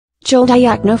Chel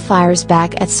Diokno fires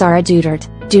back at Sara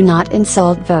Duterte, "Do not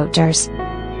insult voters."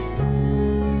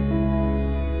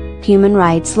 Human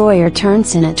rights lawyer turned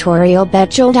senatorial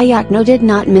bet Chel Diokno did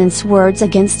not mince words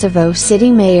against Davao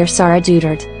City Mayor Sara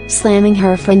Duterte, slamming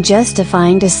her for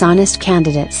justifying dishonest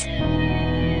candidates.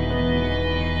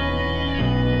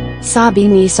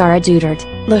 Sabi ni Sara Duterte,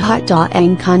 "Lahat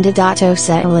ang kandidato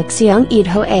sa eleksyong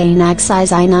ito ay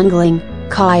nagsisinungaling,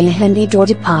 kaya hindi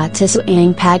dapat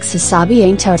ang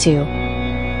pagsasabing totoo.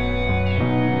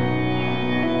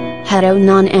 Heto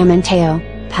non amanteo,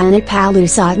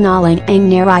 panapalusot na lang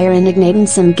ang naririnig natin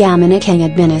sa gamanikang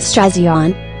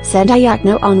administrasyon," said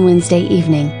Diokno on Wednesday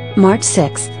evening, March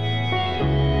 6.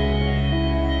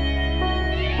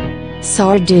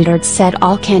 Sara Duterte said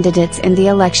all candidates in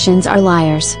the elections are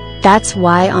liars. "That's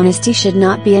why honesty should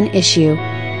not be an issue.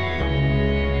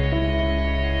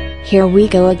 Here we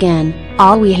go again,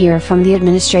 all we hear from the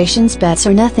administration's bets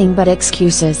are nothing but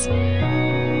excuses."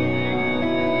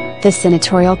 The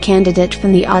senatorial candidate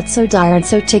from the Otso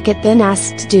Diartso ticket then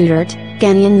asked Duterte,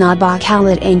 "Ganyan na ba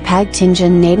kalit ang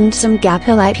pagtingin natin sa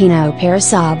Pilipino para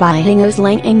sabihing ayos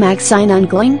lang ang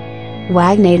magsinungaling?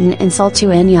 Wag natin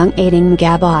insultuin yung ating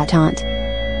gabatant."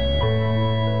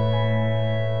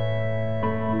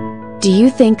 Do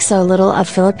you think so little of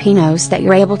Filipinos that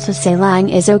you're able to say lying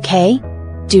is okay?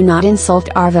 Do not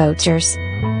insult our voters.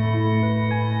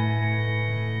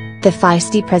 The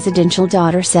feisty presidential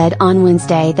daughter said on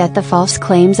Wednesday that the false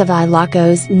claims of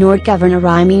Ilocos Norte Governor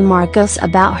Jaime Marcos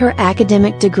about her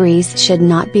academic degrees should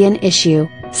not be an issue,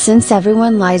 since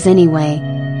everyone lies anyway.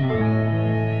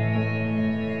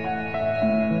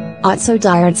 Otso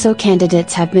Diartso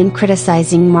candidates have been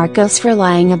criticizing Marcos for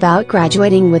lying about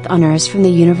graduating with honors from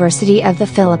the University of the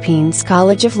Philippines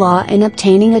College of Law and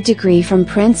obtaining a degree from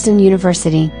Princeton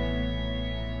University.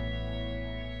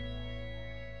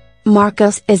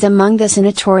 Marcos is among the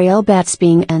senatorial bets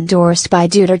being endorsed by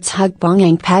Duterte's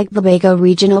Hugbang Pagbabago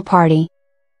Regional Party.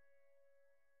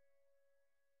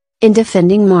 In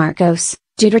defending Marcos,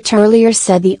 Duterte earlier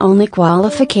said the only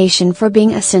qualification for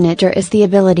being a senator is the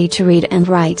ability to read and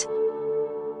write.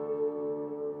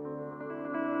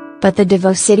 But the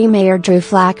Davao City mayor drew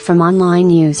flack from online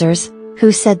users,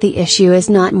 who said the issue is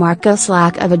not Marcos'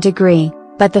 lack of a degree,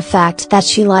 but the fact that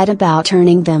she lied about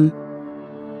earning them.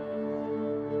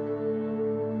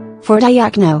 For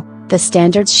Diokno, the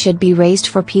standards should be raised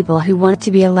for people who want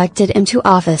to be elected into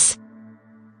office.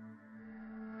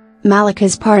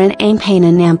 Malakas paran ang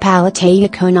pananampalataya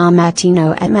ko na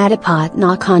matino at matapat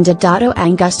na kandidato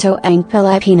ang gusto ang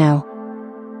Pilipino.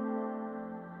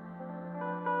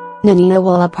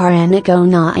 Naniniwala paran ako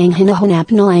na ang hinahanap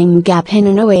nilang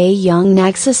gapino ay yung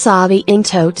nagsasabi ang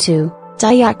totoo,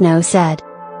 Diokno said.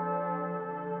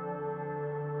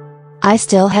 "I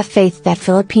still have faith that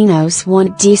Filipinos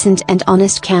want decent and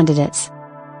honest candidates.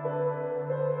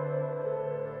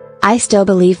 I still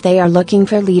believe they are looking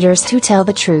for leaders who tell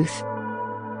the truth."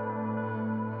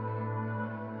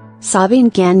 Sabing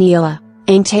Ganyan,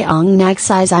 ang taong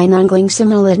nagsisinungaling sa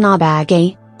maliit na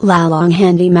bagay, lalong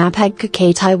hindi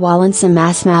mapagkakatiwalaan sa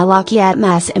mas malaki at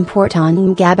mas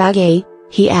importanteng bagay,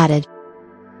 he added.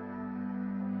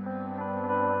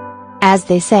 As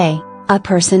they say, a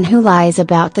person who lies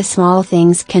about the small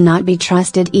things cannot be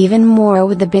trusted even more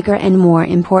with the bigger and more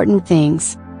important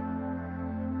things.